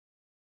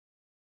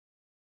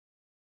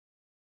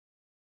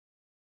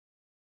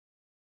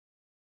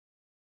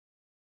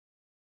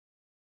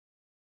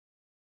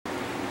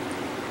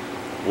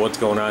What's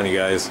going on, you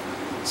guys?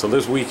 So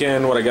this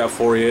weekend what I got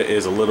for you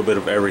is a little bit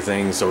of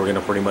everything. So we're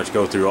gonna pretty much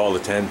go through all the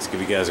tents, give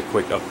you guys a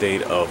quick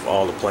update of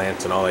all the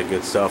plants and all that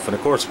good stuff. And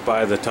of course,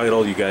 by the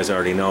title you guys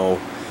already know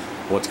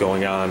what's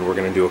going on. We're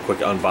gonna do a quick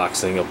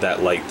unboxing of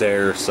that light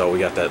there. So we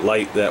got that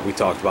light that we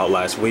talked about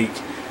last week.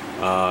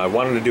 I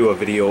wanted to do a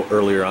video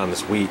earlier on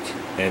this week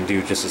and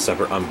do just a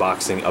separate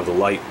unboxing of the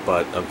light,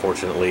 but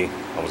unfortunately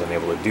I wasn't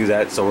able to do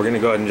that. So we're gonna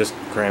go ahead and just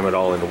cram it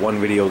all into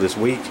one video this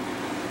week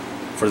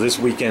for this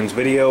weekend's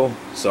video.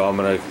 So I'm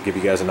gonna give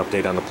you guys an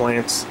update on the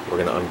plants. We're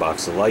gonna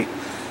unbox the light,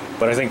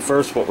 but I think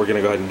first what we're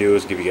gonna go ahead and do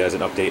is give you guys an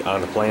update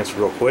on the plants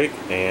real quick.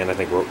 And I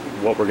think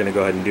what we're gonna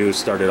go ahead and do is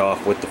start it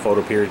off with the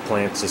Photoperiod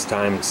plants this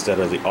time instead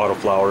of the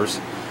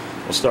Autoflowers.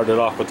 We'll start it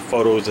off with the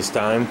photos this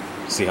time,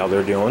 see how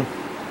they're doing.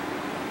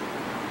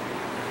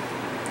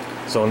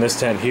 So in this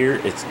tent here,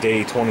 it's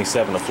day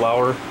 27 of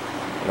flower.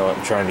 You know,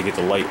 I'm trying to get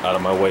the light out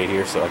of my way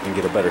here so I can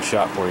get a better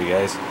shot for you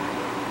guys.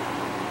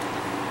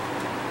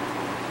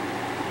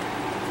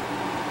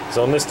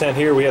 So in this tent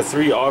here, we have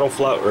three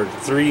Photoperiod.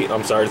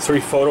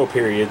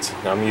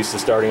 I'm used to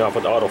starting off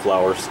with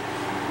Autoflowers.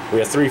 We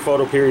have three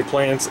Photoperiod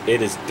plants.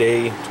 It is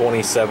day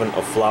 27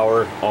 of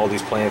flower. All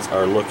these plants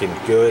are looking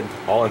good,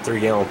 all in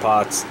 3-gallon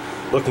pots.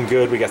 Looking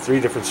good. We got three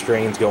different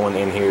strains going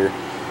in here.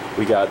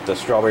 We got the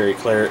Strawberry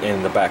Eclair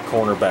in the back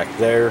corner back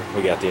there.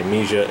 We got the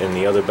Amnesia in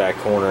the other back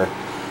corner.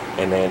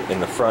 And then in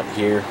the front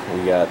here,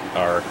 we got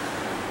our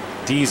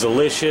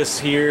Dieselicious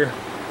here.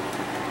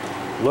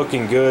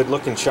 Looking good,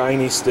 looking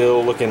shiny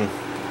still, looking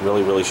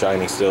really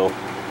shiny still.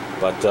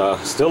 But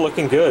still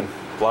looking good.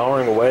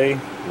 Flowering away,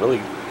 really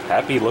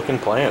happy looking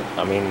plant.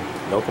 I mean,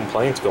 no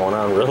complaints going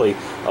on really,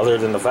 other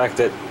than the fact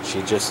that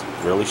she's just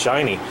really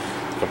shiny.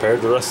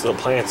 Compared to the rest of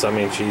the plants, I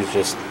mean, she's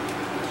just...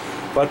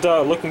 But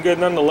looking good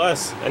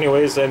nonetheless.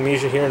 Anyways,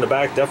 Amnesia here in the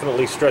back,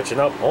 definitely stretching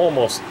up,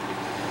 almost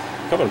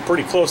coming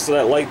pretty close to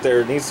that light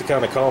there. It needs to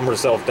kind of calm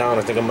herself down.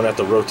 I think I'm going to have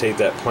to rotate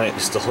that plant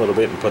just a little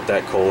bit and put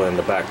that cola in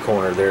the back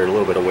corner there, a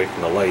little bit away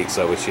from the light,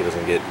 so that way she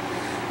doesn't get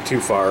too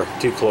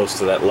close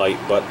to that light.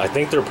 But I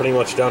think they're pretty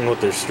much done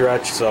with their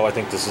stretch, so I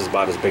think this is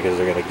about as big as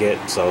they're going to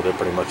get. So they're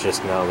pretty much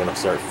just now going to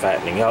start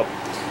fattening up,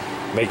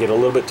 make it a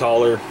little bit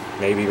taller.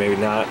 Maybe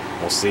not.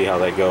 We'll see how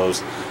that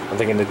goes. I'm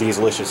thinking the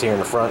Dieselicious here in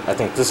the front. I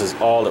think this is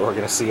all that we're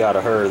going to see out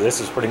of her. This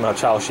is pretty much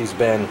how she's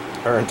been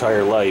her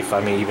entire life. I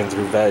mean, even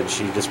through veg,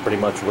 she just pretty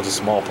much was a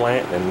small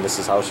plant, and this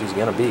is how she's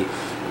going to be.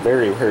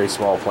 Very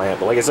small plant.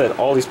 But like I said,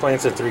 all these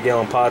plants are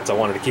 3-gallon pots. I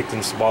wanted to keep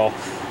them small.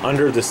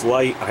 Under this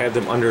light, I have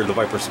them under the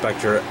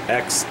Viparspectra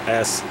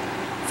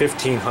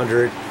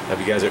XS1500. If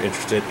you guys are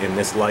interested in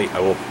this light, I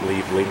will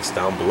leave links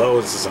down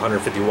below. This is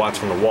 150 watts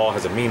from the wall.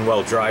 Has a mean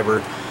well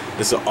driver.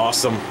 This is an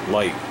awesome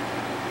light.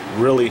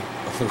 Really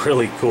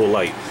cool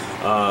light.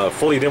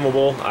 Fully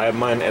dimmable. I have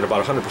mine at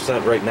about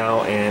 100% right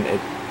now, and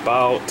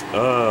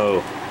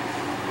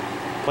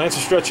plants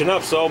are stretching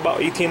up, so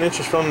about 18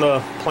 inches from the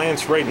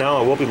plants right now.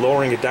 I will be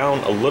lowering it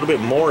down a little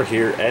bit more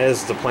here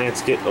as the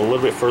plants get a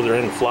little bit further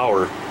in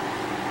flower.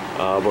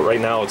 But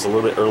right now it's a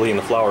little bit early in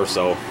the flower,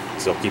 so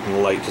still keeping the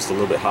light just a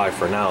little bit high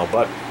for now.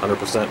 But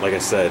 100%, like I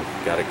said,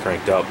 got it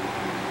cranked up.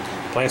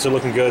 Plants are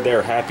looking good.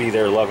 They're happy.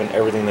 They're loving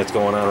everything that's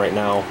going on right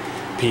now.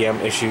 PM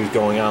issues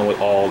going on with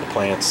all the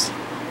plants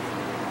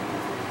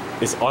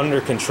is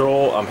under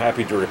control. I'm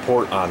happy to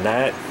report on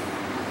that.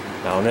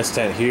 Now in this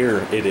tent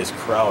here, it is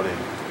crowded.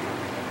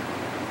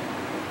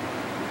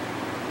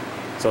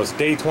 So it's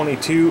day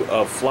 22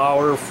 of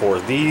flower for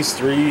these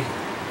three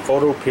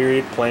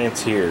Photoperiod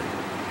plants here.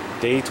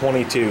 Day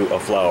 22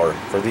 of flower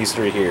for these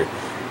three here.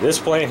 This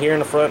plant here in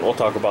the front, we'll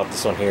talk about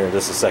this one here in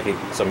just a second.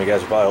 Some of you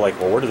guys are probably like,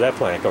 well, where did that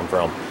plant come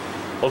from?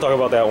 We'll talk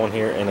about that one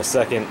here in a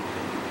second.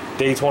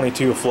 Day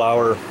 22 of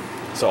flower.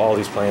 So all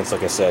these plants,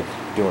 like I said,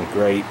 doing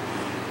great.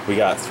 We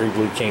got three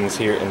Blue Kings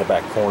here in the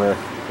back corner.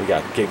 We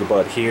got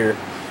Gigabud here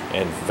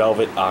and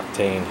Velvet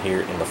Octane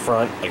here in the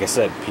front. Like I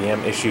said,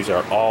 PM issues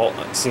are all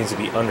seems to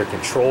be under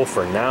control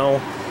for now.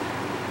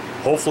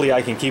 Hopefully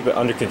I can keep it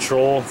under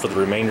control for the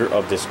remainder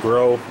of this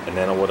grow, and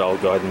then what I'll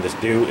go ahead and just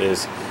do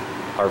is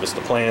harvest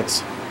the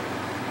plants,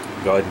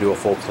 go ahead and do a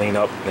full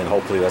cleanup, and then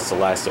hopefully that's the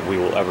last that we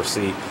will ever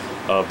see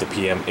of the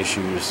PM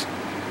issues.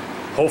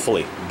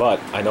 Hopefully, but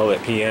I know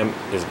that PM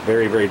is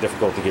very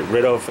difficult to get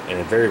rid of,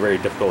 and very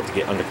difficult to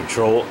get under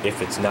control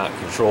if it's not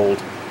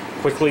controlled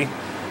quickly.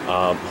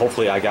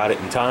 Hopefully I got it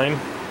in time,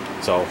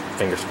 so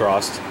fingers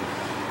crossed.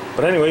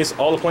 But anyways,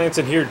 all the plants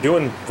in here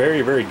doing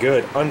very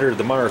good under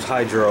the Mars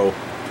Hydro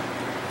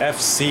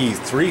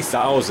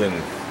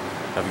FC3000.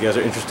 If you guys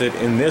are interested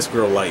in this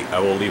grow light,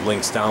 I will leave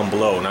links down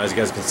below. Now, as you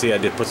guys can see, I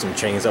did put some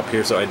chains up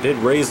here, so I did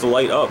raise the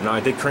light up. Now, I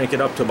did crank it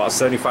up to about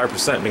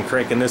 75%. Been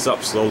cranking this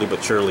up slowly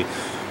but surely.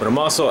 But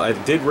I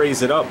did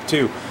raise it up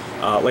too,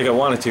 like I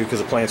wanted to, because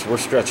the plants were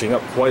stretching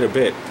up quite a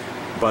bit.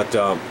 But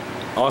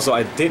also,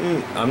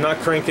 I'm not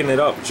cranking it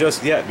up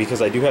just yet because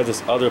I do have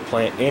this other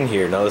plant in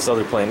here. Now, this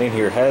other plant in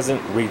here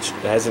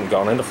hasn't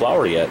gone into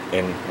flower yet.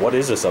 And what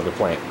is this other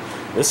plant?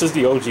 This is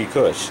the OG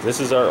Kush. This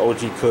is our OG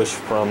Kush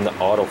from the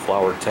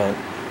Autoflower tent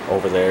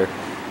over there.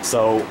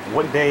 So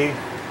what day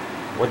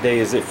what day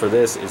is it for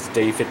this? It's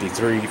day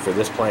 53 for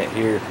this plant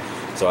here.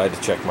 So I had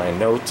to check my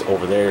notes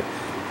over there.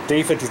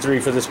 Day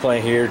 53 for this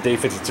plant here, day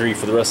 53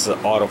 for the rest of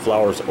the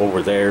Autoflowers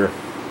over there.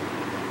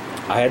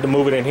 I had to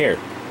move it in here.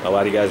 A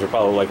lot of you guys are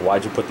probably like,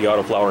 why'd you put the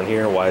Autoflower in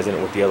here and why isn't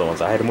it with the other ones?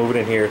 I had to move it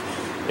in here.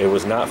 It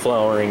was not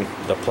flowering.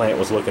 The plant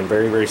was looking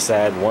very, very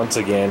sad once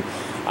again.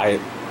 I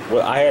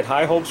had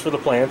high hopes for the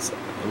plants.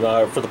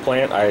 For the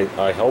plant,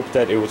 I hoped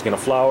that it was going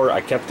to flower.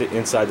 I kept it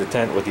inside the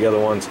tent with the other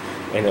ones,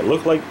 and it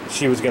looked like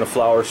she was going to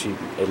flower.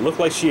 It looked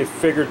like she had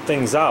figured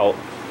things out,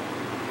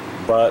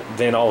 but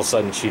then all of a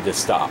sudden she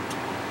just stopped.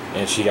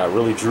 And she got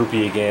really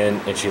droopy again,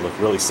 and she looked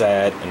really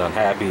sad and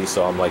unhappy.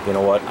 So I'm like, you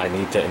know what? I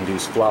need to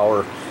induce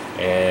flower,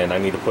 and I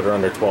need to put her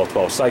under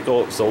 12-12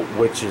 cycle, so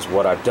which is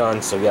what I've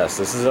done. So yes,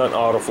 this is an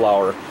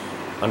Autoflower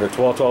under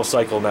 12-12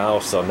 cycle now.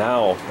 So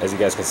now, as you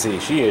guys can see,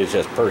 she is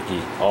just perky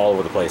all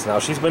over the place. Now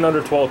she's been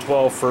under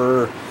 12-12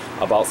 for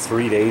about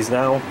 3 days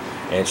now,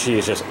 and she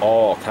is just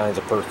all kinds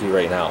of perky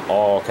right now,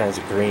 all kinds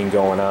of green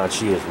going on.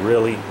 She is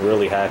really,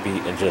 really happy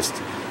and just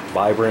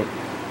vibrant.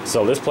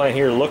 So this plant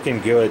here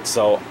looking good.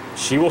 So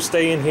she will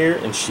stay in here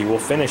and she will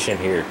finish in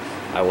here.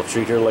 I will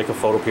treat her like a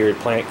photoperiod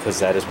plant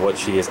because that is what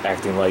she is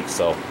acting like.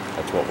 So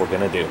that's what we're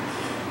gonna do.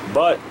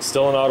 But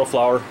still an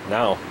Autoflower.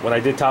 Now, when I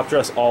did top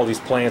dress all these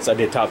plants, I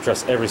did top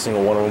dress every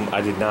single one of them.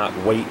 I did not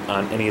wait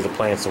on any of the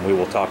plants, and we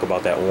will talk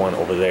about that one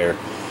over there.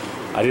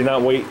 I did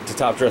not wait to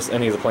top dress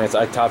any of the plants.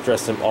 I top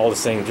dressed them all the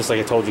same, just like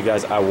I told you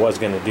guys I was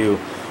going to do.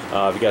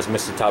 If you guys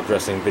missed the top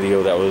dressing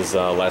video, that was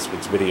last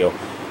week's video.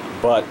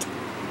 But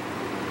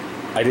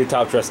I did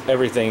top dress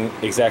everything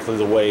exactly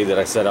the way that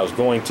I said I was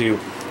going to.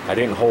 I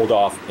didn't hold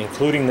off,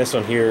 including this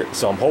one here.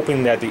 So I'm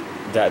hoping that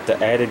the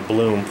added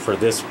bloom for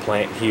this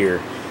plant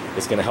here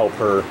is going to help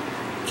her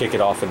kick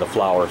it off into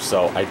flower.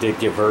 So I did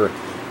give her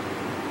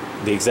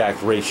the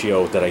exact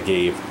ratio that I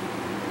gave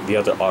the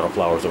other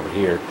Autoflowers over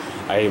here.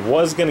 I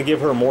was going to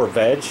give her more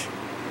veg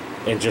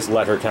and just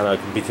let her kind of,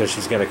 because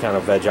she's going to kind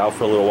of veg out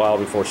for a little while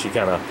before she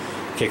kind of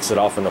kicks it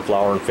off into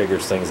flower and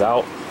figures things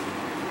out.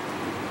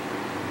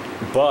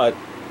 But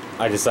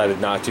I decided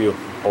not to,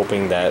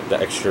 hoping that the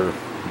extra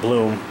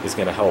bloom is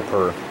going to help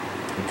her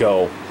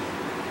go.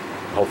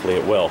 Hopefully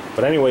it will.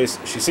 But anyways,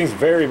 she seems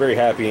very, very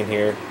happy in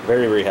here.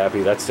 Very, very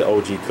happy. That's the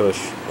OG Kush.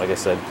 Like I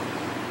said,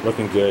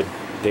 looking good.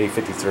 Day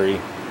 53.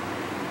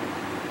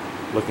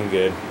 Looking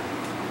good.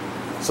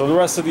 So the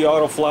rest of the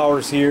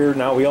Autoflowers here.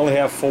 Now we only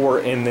have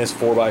 4 in this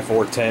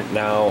 4x4 tent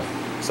now.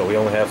 So we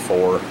only have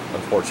 4,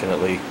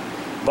 unfortunately.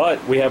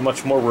 But we have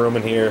much more room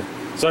in here.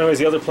 So anyways,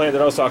 the other plant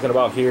that I was talking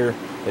about here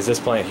is this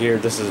plant here.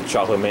 This is a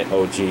Chocolate Mint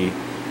OG.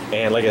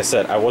 And like I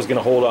said, I was going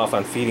to hold off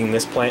on feeding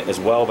this plant as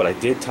well, but I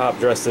did top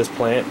dress this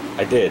plant.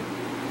 I did.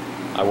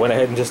 I went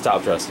ahead and just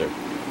top dressed her.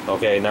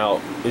 Okay, now,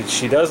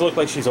 she does look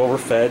like she's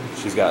overfed.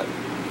 She's got,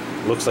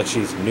 looks like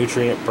she's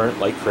nutrient burnt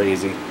like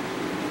crazy.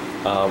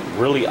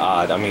 Really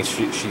odd. I mean,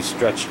 she's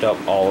stretched up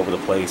all over the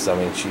place. I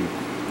mean, she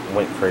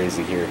went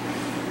crazy here.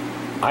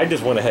 I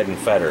just went ahead and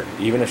fed her.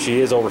 Even if she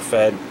is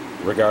overfed,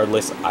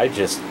 regardless, I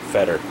just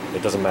fed her.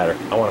 It doesn't matter.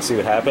 I want to see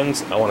what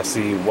happens. I want to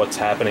see what's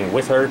happening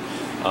with her.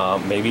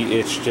 Maybe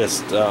it's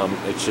just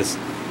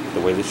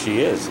the way that she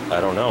is. I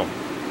don't know.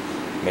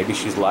 Maybe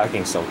she's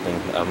lacking something.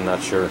 I'm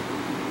not sure.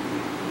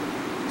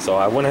 So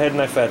I went ahead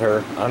and I fed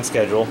her on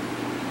schedule.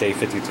 Day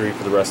 53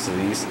 for the rest of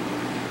these.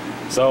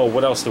 So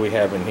what else do we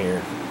have in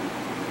here?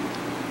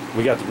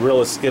 We got the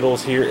Gorilla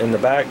Skittles here in the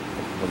back.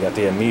 We got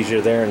the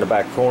Amnesia there in the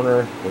back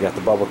corner. We got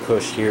the Bubba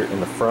Kush here in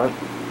the front.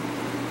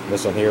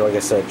 This one here, like I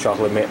said,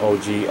 Chocolate Mint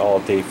OG, all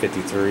day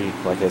 53.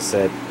 Like I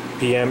said,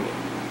 PM,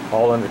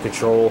 all under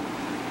control.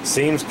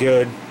 Seems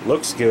good,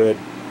 looks good.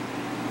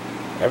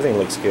 Everything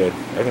looks good.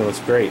 Everything looks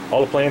great.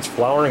 All the plants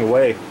flowering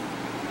away.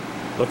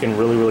 Looking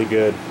really, really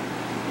good.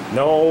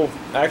 No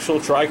actual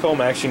trichome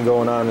action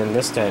going on in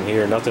this tent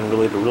here. Nothing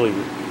really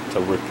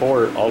to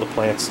report. All the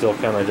plants still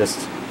kind of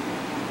just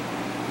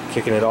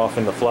kicking it off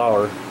into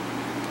flower.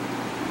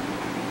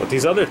 But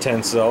these other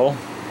tents though,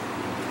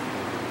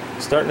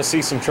 starting to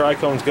see some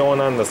trichomes going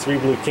on. The 3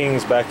 Blue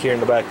Kings back here in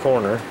the back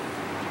corner.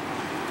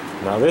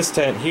 Now this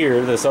tent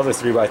here, this other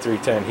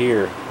 3x3 tent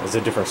here, is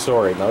a different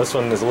story. Now this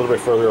one is a little bit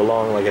further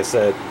along, like I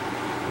said,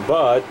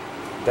 but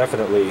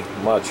definitely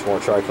much more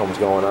trichomes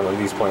going on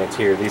these plants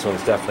here. These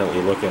ones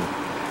definitely looking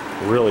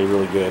really,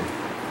 really good.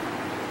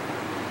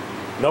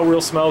 No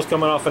real smells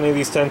coming off any of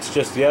these tents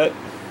just yet,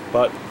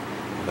 but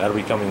that'll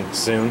be coming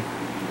soon.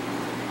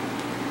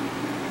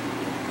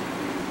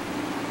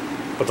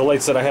 But the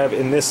lights that I have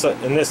in this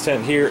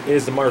tent here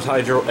is the Mars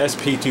Hydro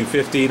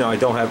SP250. Now I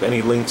don't have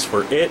any links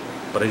for it,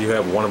 but I do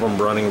have one of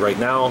them running right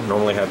now.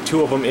 Normally I have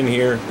 2 of them in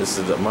here. This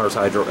is the Mars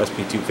Hydro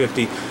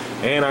SP250,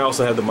 and I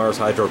also have the Mars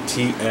Hydro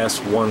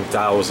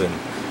TS1000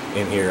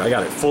 in here. I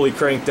got it fully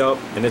cranked up,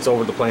 and it's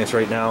over the plants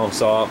right now.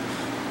 So,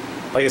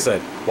 like I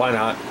said, why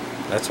not?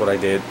 That's what I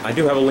did. I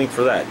do have a link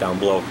for that down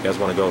below if you guys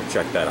want to go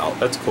check that out.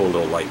 That's a cool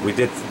little light. We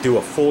did do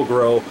a full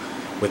grow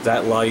with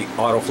that light,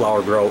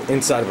 Autoflower grow,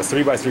 inside of a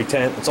 3x3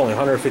 tent. It's only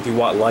 150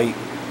 watt light.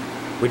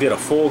 We did a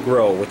full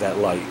grow with that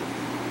light,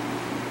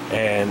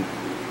 and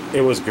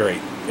it was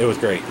great. It was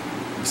great.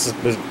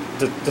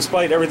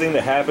 despite everything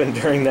that happened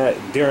during that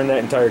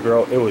entire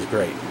grow, it was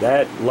great.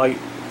 That light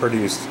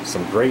produced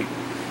some great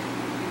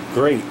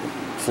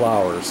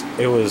flowers.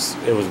 It was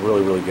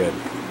really, really good.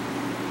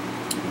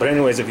 But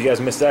anyways, if you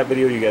guys missed that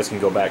video, you guys can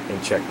go back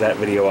and check that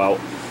video out.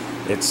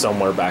 It's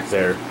somewhere back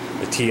there.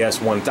 The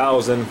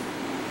TS1000,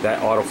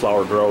 that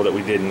Autoflower grow that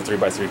we did in the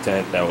 3x3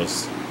 tent, that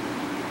was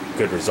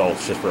good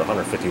results just for a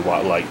 150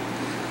 watt light.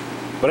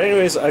 But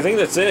anyways, I think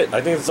that's it.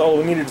 I think that's all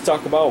we needed to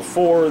talk about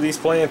for these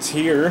plants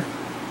here.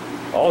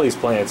 All these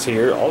plants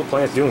here, all the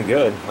plants doing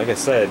good. Like I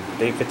said,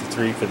 day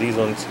 53 for these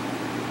ones.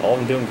 All of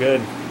them doing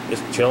good,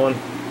 just chilling.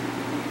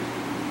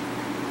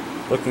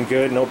 Looking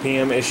good, no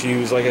PM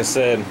issues, like I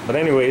said. But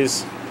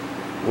anyways,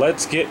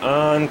 let's get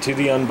on to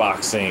the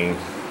unboxing.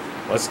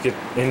 Let's get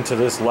into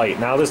this light.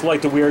 Now, this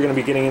light that we are going to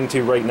be getting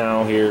into right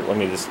now here, let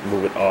me just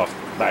move it off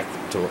back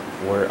to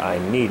where I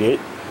need it.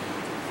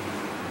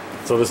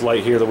 So this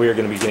light here that we are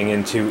going to be getting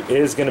into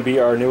is going to be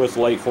our newest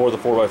light for the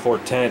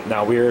 4x4 tent.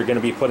 Now, we are going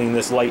to be putting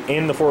this light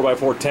in the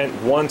 4x4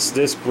 tent once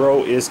this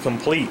grow is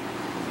complete.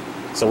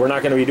 So we're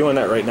not going to be doing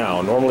that right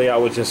now. Normally I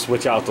would just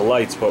switch out the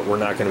lights, but we're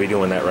not going to be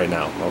doing that right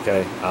now,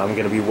 okay? I'm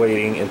going to be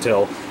waiting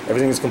until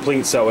everything is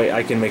complete so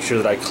I can make sure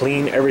that I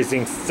clean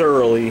everything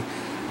thoroughly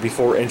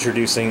before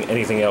introducing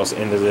anything else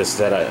into this,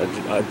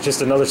 that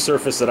just another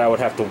surface that I would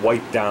have to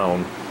wipe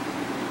down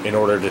in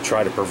order to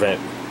try to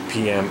prevent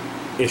PM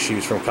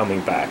issues from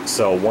coming back.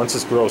 So once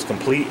this grow is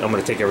complete, I'm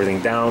going to take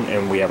everything down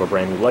and we have a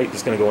brand new light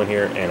that's going to go in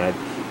here, and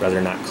I'd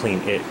rather not clean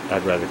it.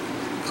 I'd rather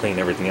clean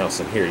everything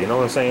else in here, you know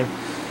what I'm saying?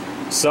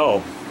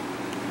 So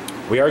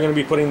we are going to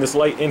be putting this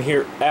light in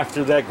here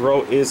after that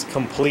grow is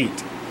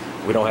complete.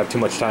 We don't have too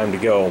much time to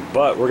go,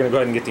 but we're going to go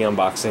ahead and get the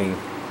unboxing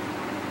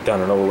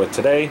done and over with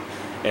today,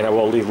 and I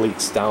will leave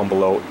links down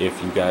below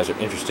if you guys are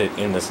interested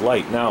in this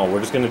light. Now we're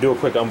just going to do a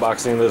quick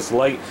unboxing of this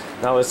light.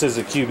 Now this is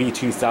a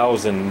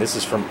QB2000. This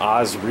is from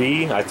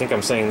OSREE. I think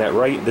I'm saying that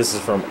right. This is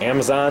from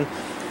Amazon,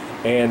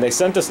 and they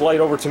sent this light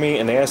over to me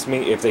and they asked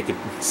me if they could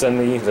send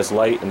me this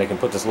light and they can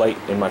put this light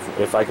in my,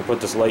 if I could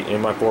put this light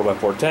in my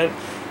 4x4 tent,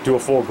 do a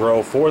full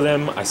grow for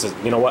them. I said,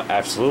 you know what,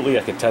 absolutely,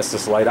 I could test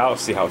this light out,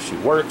 see how she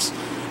works.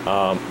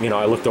 You know,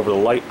 I looked over the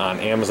light on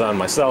Amazon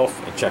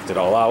myself and checked it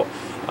all out.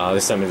 They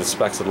sent me the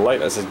specs of the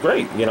light. I said,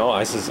 great, you know,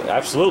 I said,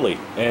 absolutely.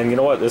 And you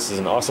know what, this is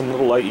an awesome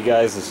little light, you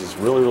guys. This is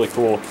really, really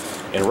cool.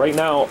 And right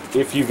now,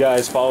 if you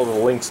guys follow the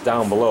links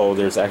down below,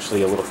 there's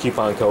actually a little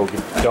coupon code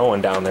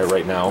going down there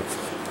right now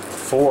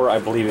for, I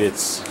believe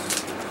it's,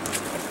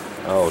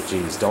 oh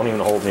geez, don't even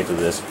hold me to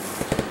this,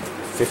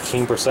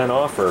 15%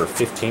 off or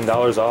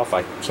 $15 off.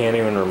 I can't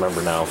even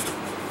remember now.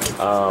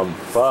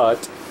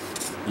 But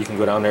you can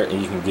go down there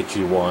and you can get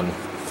you one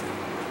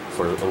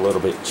for a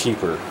little bit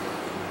cheaper.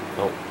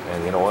 Oh,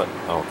 and you know what?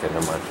 Oh, okay,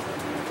 never mind.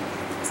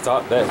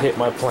 Thought that hit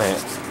my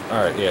plant.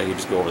 Alright, yeah, you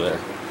just go over there.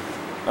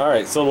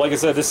 Alright, so like I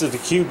said, this is the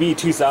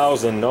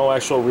QB2000. No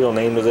actual real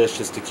name to this,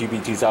 just the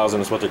QB2000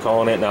 is what they're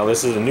calling it. Now,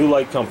 this is a new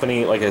light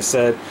company, like I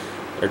said.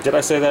 Or did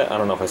I say that? I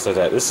don't know if I said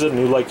that. This is a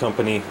new light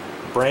company,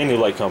 brand new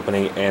light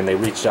company, and they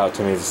reached out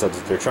to me and said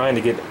that they're trying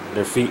to get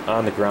their feet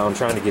on the ground,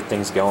 trying to get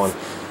things going.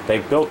 They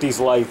built these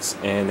lights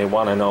and they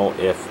want to know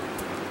if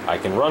I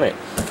can run it.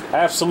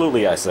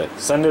 Absolutely, I said.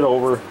 Send it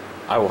over.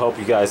 I will help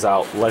you guys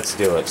out. Let's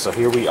do it. So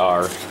here we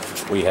are.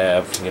 We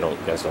have, you know, you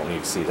guys don't need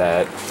to see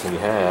that. We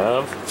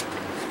have,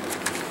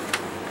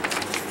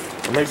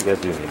 or maybe you guys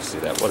do need to see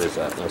that. What is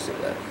that? Let's see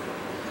that.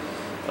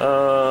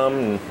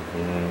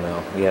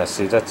 No. Yeah,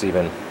 see, that's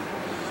even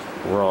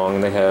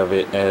wrong. They have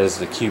it as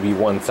the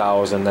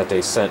QB1000 that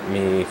they sent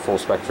me, full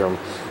spectrum.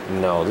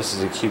 No, this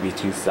is a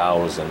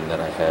QB2000 that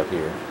I have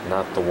here,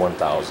 not the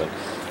 1000.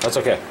 That's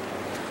okay.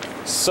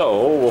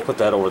 So we'll put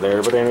that over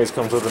there. But anyways,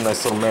 comes with a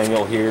nice little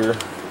manual here.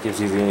 Gives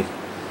you the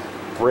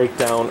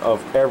breakdown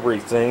of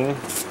everything.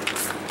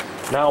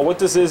 Now, what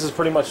this is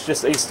pretty much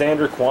just a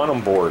standard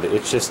quantum board.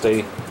 It's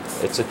a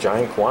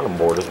giant quantum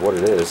board is what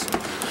it is.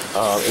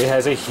 It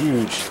has a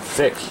huge,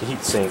 thick heat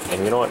sink,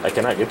 and you know what? I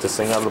cannot get this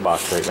thing out of the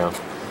box right now.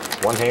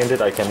 One-handed,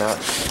 I cannot.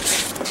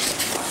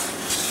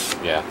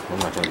 Yeah, I'm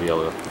not going to be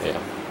able to. Yeah,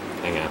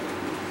 hang on.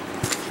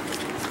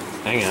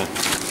 Hang on.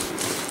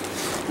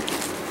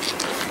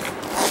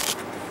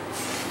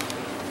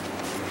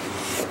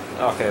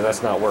 Okay,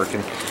 that's not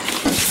working.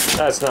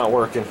 That's not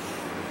working.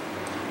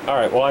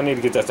 Alright, well, I need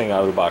to get that thing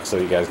out of the box so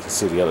you guys can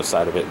see the other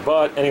side of it.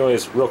 But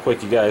anyways, real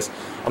quick, you guys,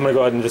 I'm going to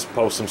go ahead and just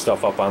post some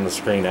stuff up on the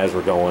screen as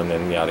we're going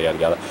and yada, yada,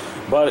 yada.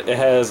 But it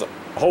has a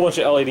whole bunch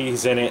of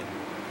LEDs in it,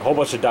 a whole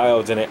bunch of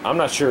diodes in it. I'm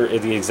not sure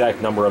the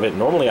exact number of it.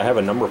 Normally, I have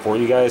a number for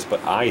you guys,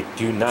 but I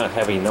do not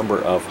have a number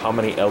of how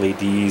many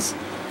LEDs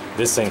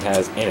this thing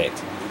has in it.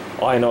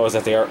 All I know is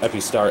that they are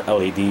Epistar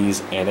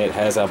LEDs, and it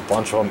has a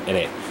bunch of them in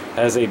it.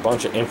 Has a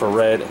bunch of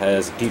infrared,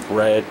 has deep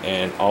red,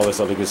 and all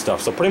this other good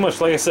stuff. So pretty much,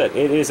 like I said,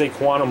 it is a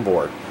quantum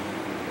board.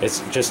 It's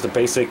just a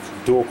basic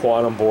dual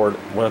quantum board.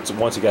 Once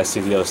you guys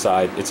see the other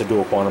side, it's a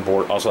dual quantum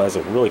board. Also has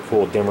a really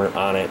cool dimmer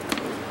on it,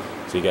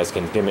 so you guys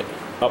can dim it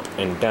up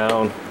and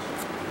down.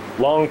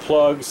 long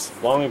plugs,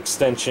 long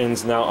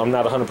extensions. Now I'm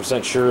not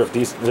 100% sure if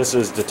this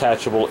is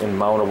detachable and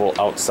mountable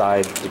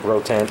outside the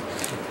grow tent.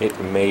 It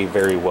may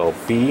very well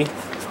be.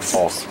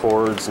 All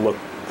cords look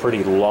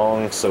pretty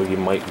long, so you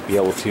might be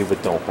able to,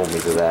 but don't hold me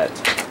to that.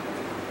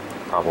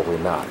 Probably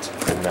not.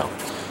 No.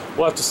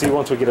 We'll have to see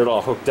once we get it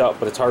all hooked up,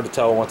 but it's hard to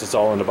tell once it's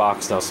all in the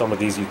box. Now some of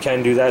these you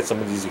can do that, some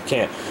of these you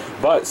can't.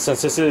 But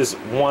since this is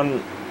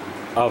one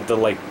of the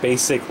like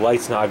basic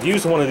lights, now I've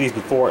used one of these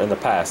before in the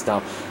past.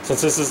 Now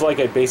since this is like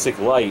a basic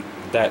light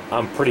that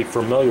I'm pretty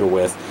familiar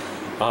with,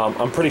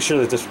 I'm pretty sure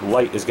that this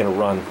light is going to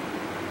run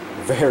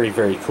very,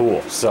 very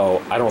cool.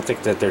 So I don't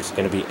think that there's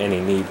going to be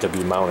any need to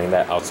be mounting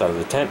that outside of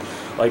the tent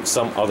like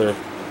some other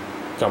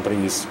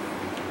companies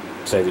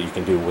say that you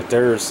can do with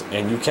theirs.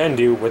 And you can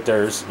do with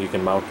theirs. You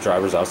can mount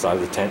drivers outside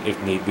of the tent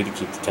if need be to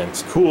keep the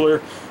tents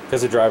cooler,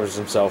 because the drivers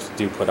themselves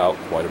do put out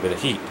quite a bit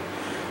of heat.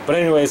 But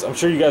anyways, I'm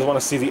sure you guys want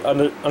to see the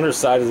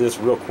underside of this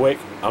real quick.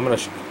 I'm going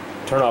to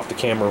turn off the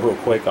camera real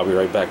quick. I'll be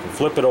right back and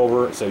flip it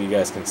over so you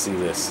guys can see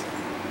this.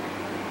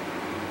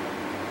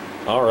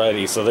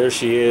 Alrighty, so there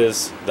she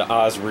is, the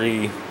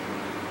OSREE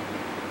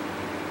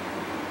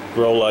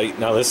grow light.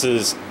 Now this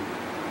is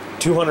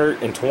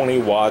 220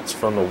 watts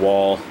from the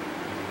wall,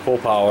 full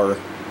power.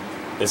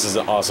 This is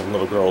an awesome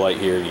little grow light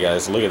here, you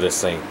guys. Look at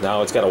this thing.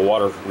 Now it's got a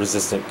water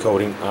resistant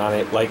coating on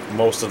it, like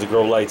most of the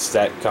grow lights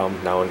that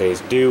come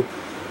nowadays do.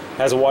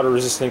 Has a water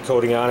resistant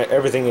coating on it.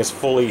 Everything is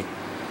fully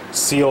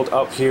sealed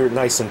up here,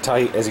 nice and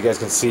tight, as you guys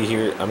can see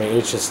here. I mean,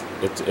 it's just,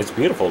 it's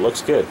beautiful. It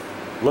looks good.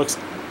 Looks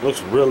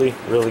really,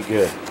 really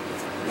good.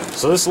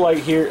 So this light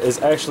here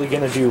is actually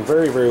going to do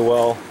very, very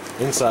well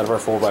inside of our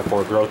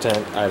 4x4 grow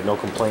tent. I have no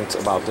complaints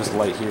about this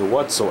light here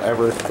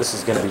whatsoever. This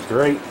is going to be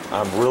great.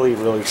 I'm really,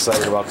 really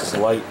excited about this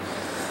light.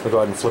 I'll go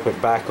ahead and flip it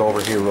back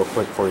over here real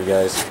quick for you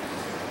guys.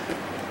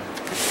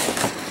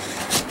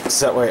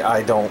 So that way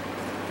I don't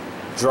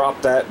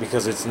drop that,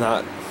 because it's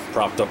not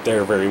propped up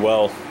there very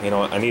well. You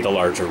know, I need a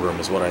larger room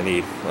is what I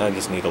need. I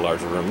just need a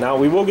larger room. Now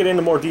we will get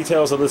into more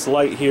details of this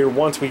light here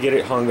once we get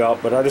it hung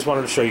up, but I just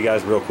wanted to show you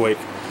guys real quick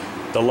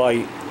the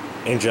light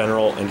in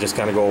general and just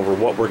kind of go over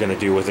what we're going to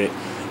do with it.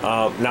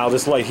 Now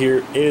this light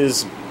here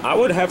is, I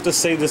would have to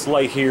say this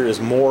light here is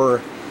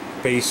more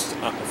based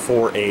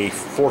for a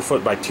 4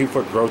 foot by 2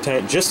 foot grow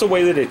tent. Just the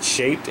way that it's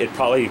shaped, it'd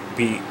probably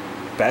be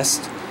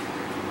best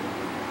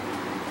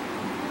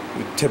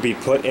to be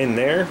put in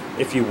there,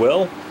 if you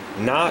will.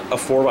 Not a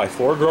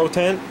 4x4 grow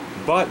tent,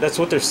 but that's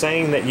what they're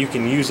saying that you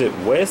can use it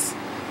with.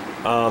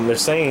 They're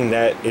saying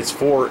that it's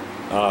for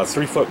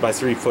 3 foot by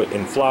 3 foot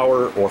in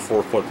flower, or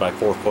 4 foot by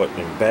 4 foot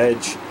in veg.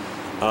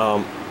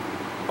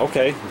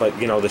 Okay, but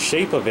you know, the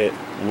shape of it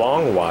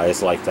long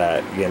wise like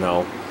that, you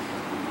know,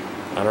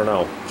 I don't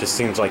know, just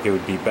seems like it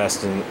would be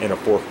best in a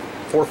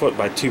 4 foot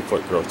by 2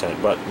 foot grow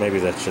tent, but maybe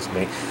that's just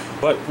me.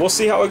 But we'll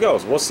see how it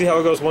goes. We'll see how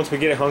it goes once we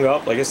get it hung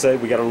up. Like I said,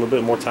 we got a little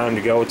bit more time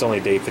to go. It's only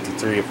day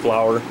 53 of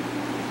flower.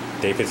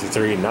 Day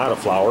 53, not a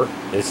flower.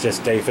 It's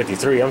just day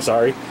 53, I'm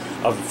sorry,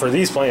 for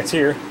these plants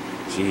here.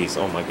 Jeez,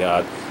 oh my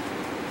god.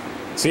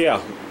 So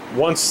yeah,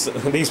 once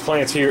these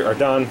plants here are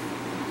done,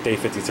 day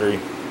 53,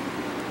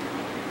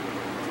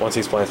 once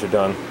these plants are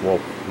done, we'll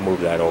move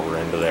that over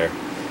into there.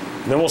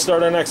 And then we'll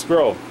start our next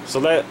grow.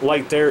 So that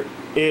light there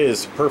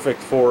is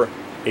perfect for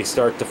a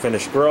start to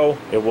finish grow.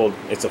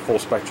 It's a full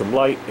spectrum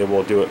light. It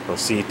will do it from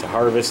seed to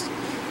harvest.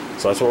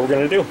 So that's what we're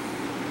going to do.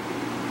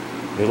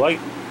 New light,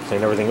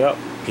 clean everything up,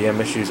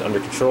 PM issues under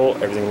control,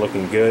 everything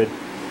looking good.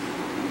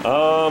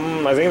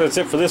 I think that's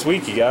it for this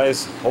week, you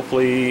guys.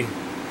 Hopefully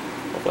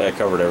I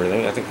covered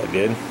everything. I think I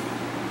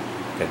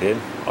did.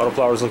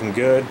 Autoflowers looking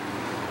good.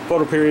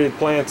 Photoperiod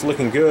plants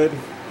looking good.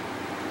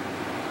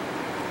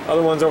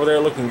 Other ones over there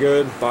looking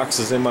good.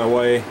 Boxes in my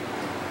way.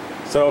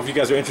 So if you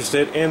guys are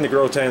interested in the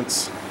grow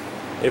tents,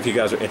 if you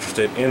guys are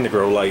interested in the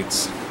grow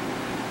lights,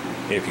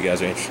 if you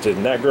guys are interested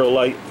in that grow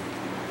light,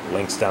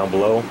 links down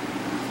below.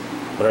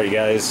 But alright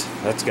guys,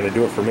 that's going to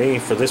do it for me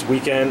for this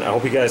weekend. I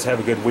hope you guys have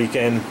a good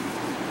weekend.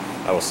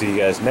 I will see you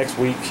guys next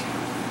week.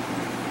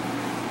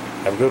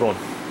 Have a good one.